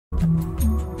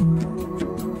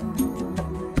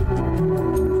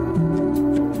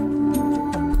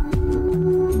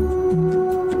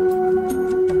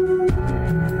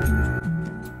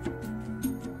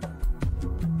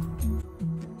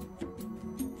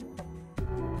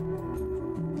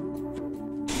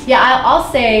Yeah, I'll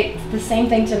say the same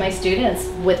thing to my students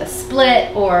with a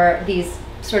split or these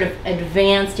sort of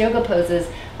advanced yoga poses.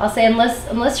 I'll say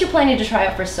unless you're planning to try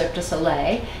out for Cirque du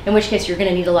Soleil, in which case you're going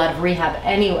to need a lot of rehab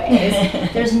anyways,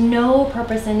 there's no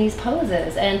purpose in these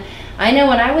poses. And I know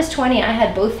when I was 20, I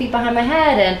had both feet behind my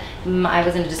head, and I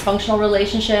was in a dysfunctional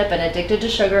relationship and addicted to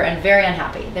sugar and very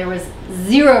unhappy. There was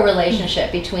zero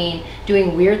relationship between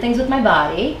doing weird things with my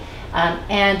body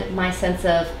and my sense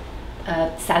of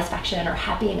satisfaction or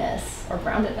happiness or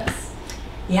groundedness.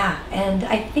 Yeah, and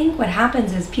I think what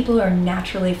happens is people who are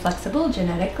naturally flexible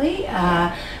genetically,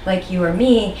 like you or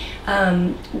me,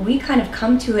 we kind of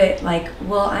come to it like,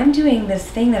 well, I'm doing this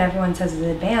thing that everyone says is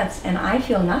advanced, and I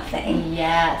feel nothing.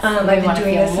 Yes, I've been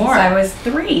doing this since I was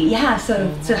 3. Yeah,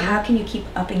 so how can you keep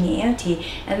upping the ante?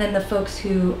 And then the folks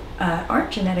who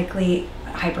aren't genetically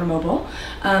hypermobile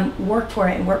work for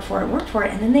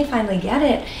it, and then they finally get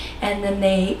it, and then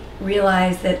they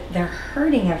realize that they're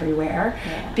hurting everywhere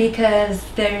because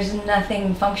there's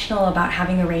nothing functional about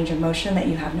having a range of motion that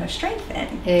you have no strength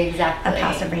in. Exactly. A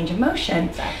passive range of motion.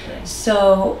 Exactly.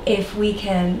 So if we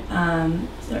can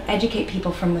sort of educate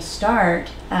people from the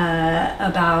start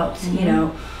about, you know,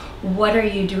 what are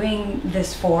you doing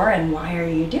this for and why are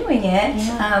you doing it,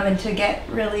 and to get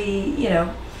really, you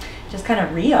know, just kind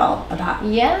of real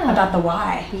about the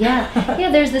why. Yeah,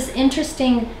 there's this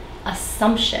interesting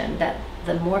assumption that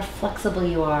the more flexible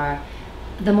you are,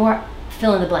 the more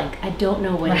fill in the blank. I don't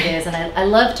know what it is, and I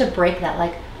love to break that.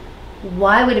 Like,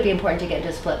 why would it be important to get into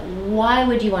a split? Why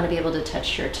would you want to be able to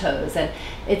touch your toes? And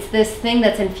it's this thing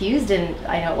that's infused in,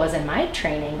 I know it was in my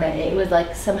training, that it was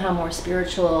like somehow more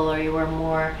spiritual, or you were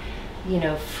more, you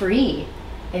know, free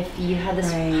if you had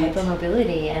this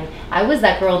hypermobility. And I was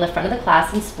that girl in the front of the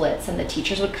class in splits, and the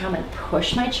teachers would come and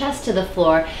push my chest to the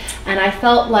floor, and I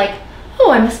felt like,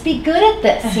 oh, I must be good at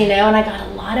this, you know, and I got a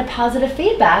lot of positive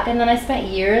feedback, and then I spent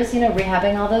years, you know,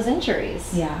 rehabbing all those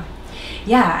injuries.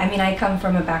 Yeah, I mean, I come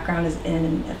from a background as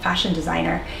in a fashion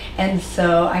designer, and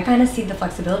so I kind of see the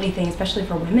flexibility thing, especially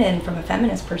for women, from a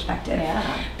feminist perspective.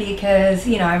 Because,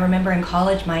 you know, I remember in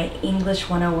college, my English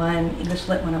Lit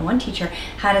 101 teacher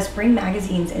had us bring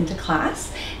magazines into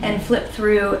class and flip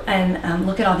through and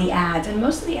look at all the ads, and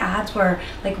most of the ads were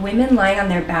like women lying on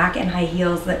their back in high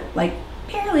heels that like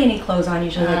barely any clothes on,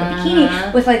 usually like a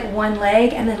bikini with like one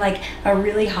leg, and then like a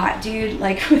really hot dude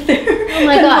like with their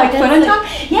like foot on top.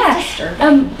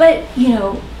 But you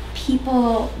know,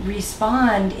 people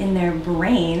respond in their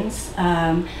brains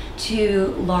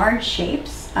to large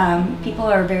shapes. People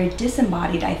are very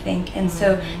disembodied, I think, and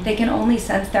so they can only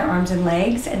sense their arms and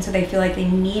legs, and so they feel like they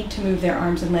need to move their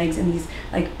arms and legs in these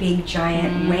like big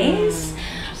giant ways.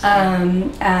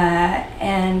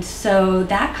 And so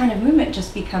that kind of movement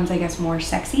just becomes, I guess, more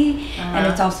sexy, and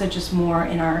it's also just more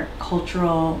in our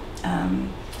cultural,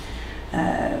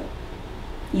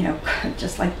 you know,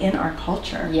 just like in our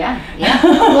culture.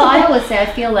 Well, I always say I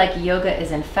feel like yoga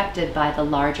is infected by the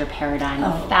larger paradigm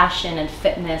of fashion and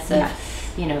fitness, of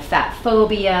you know, fat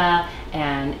phobia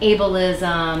and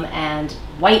ableism and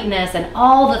whiteness and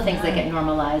all the things that get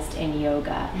normalized in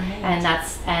yoga, and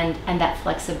that's and that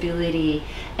flexibility.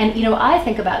 And you know, I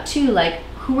think about too, like,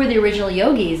 who were the original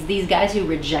yogis? These guys who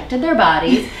rejected their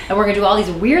bodies and were going to do all these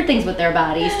weird things with their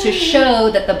bodies to show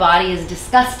that the body is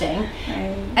disgusting.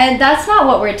 And that's not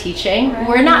what we're teaching.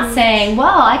 We're not saying,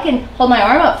 well, I can hold my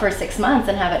arm up for 6 months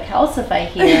and have it calcify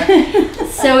here.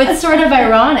 So it's sort of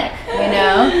ironic, you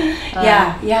know?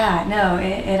 No,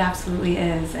 it absolutely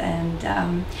is. And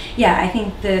I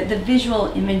think the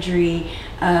visual imagery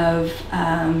of,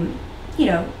 you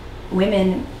know,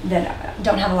 women that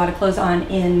don't have a lot of clothes on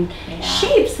in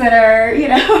shapes that are, you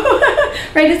know,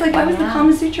 right? It's like, why was the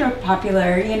Kama Sutra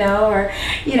popular, you know? Or,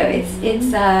 you know,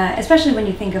 it's especially when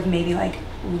you think of maybe like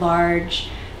large,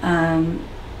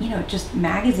 you know, just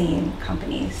magazine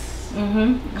companies,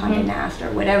 Condé Nast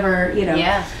or whatever, you know.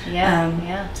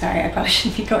 Sorry, I probably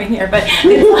shouldn't be going here, but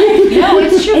it's like, no,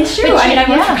 it's true. It's true. I mean, I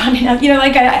work for Condé Nast, you know,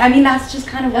 like, I mean, that's just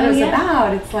kind of what it was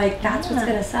about. It's like, that's what's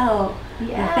going to sell.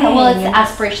 Well, it's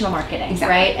aspirational marketing,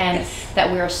 right? And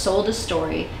that we are sold a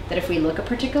story that if we look a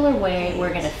particular way, we're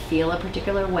going to feel a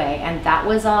particular way. And that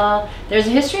was all, there's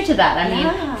a history to that. I mean,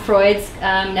 Freud's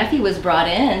nephew was brought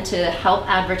in to help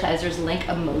advertisers link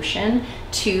emotion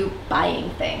to buying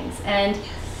things. And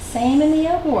same in the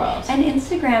yoga world. And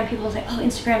Instagram, people say, oh,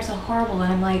 Instagram's so horrible.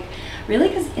 And I'm like, really?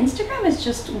 Because Instagram is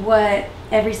just what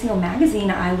every single magazine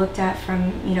I looked at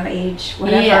from, you know, age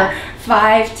whatever,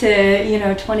 5 to, you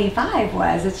know, 25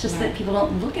 was. It's just that people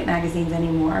don't look at magazines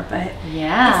anymore, but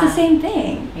it's the same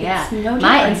thing. It's no different.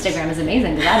 My Instagram is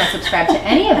amazing because I don't subscribe to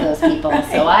any of those people.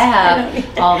 So I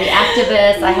have all the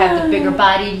activists, I have the bigger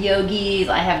bodied yogis,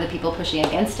 I have the people pushing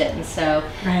against it. And so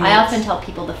I often tell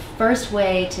people the first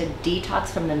way to detox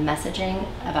from the messaging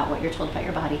about what you're told about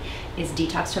your body is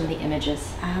detox from the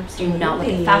images. Absolutely. Do not look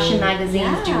at fashion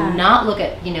magazines. Do not look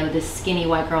at, you know, this skinny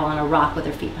white girl on a rock with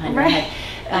her feet behind her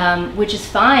head, which is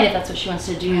fine if that's what she wants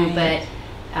to do, but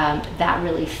that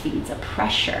really feeds a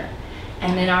pressure.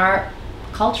 And in our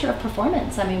culture of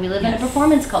performance, I mean, we live in a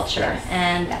performance culture,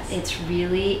 and it's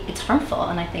harmful,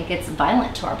 and I think it's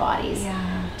violent to our bodies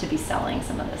to be selling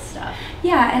some of this stuff.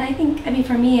 Yeah, and I think, I mean,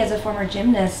 for me as a former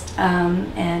gymnast,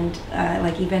 and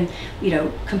like even, you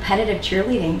know, competitive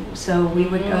cheerleading, so we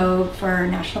would go for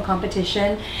national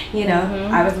competition, you know,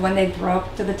 I was the one they'd throw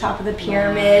up to the top of the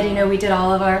pyramid, you know, we did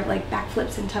all of our like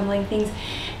backflips and tumbling things.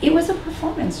 It was a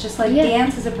performance, just like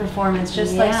dance is a performance,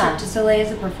 just like Cirque du Soleil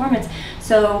is a performance.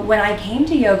 So when I came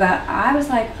to yoga, I was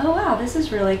like, oh wow, this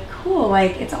is really cool.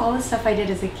 Like, it's all the stuff I did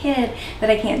as a kid that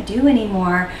I can't do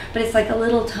anymore, but it's like a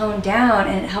little toned down,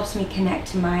 and it helps me connect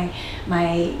to my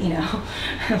you know,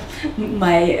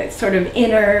 my sort of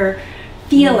inner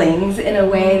feelings in a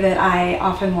way that I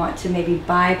often want to maybe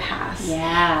bypass.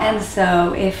 And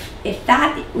so if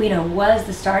that, you know, was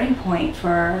the starting point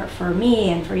for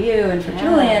me and for you and for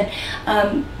Julian,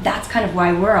 that's kind of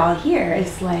why we're all here.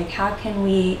 It's like, how can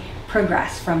we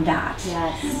progress from that?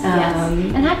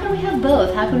 And how can we have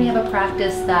both? How can we have a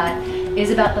practice that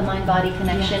is about the mind-body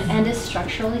connection and is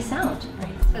structurally sound?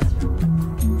 Right.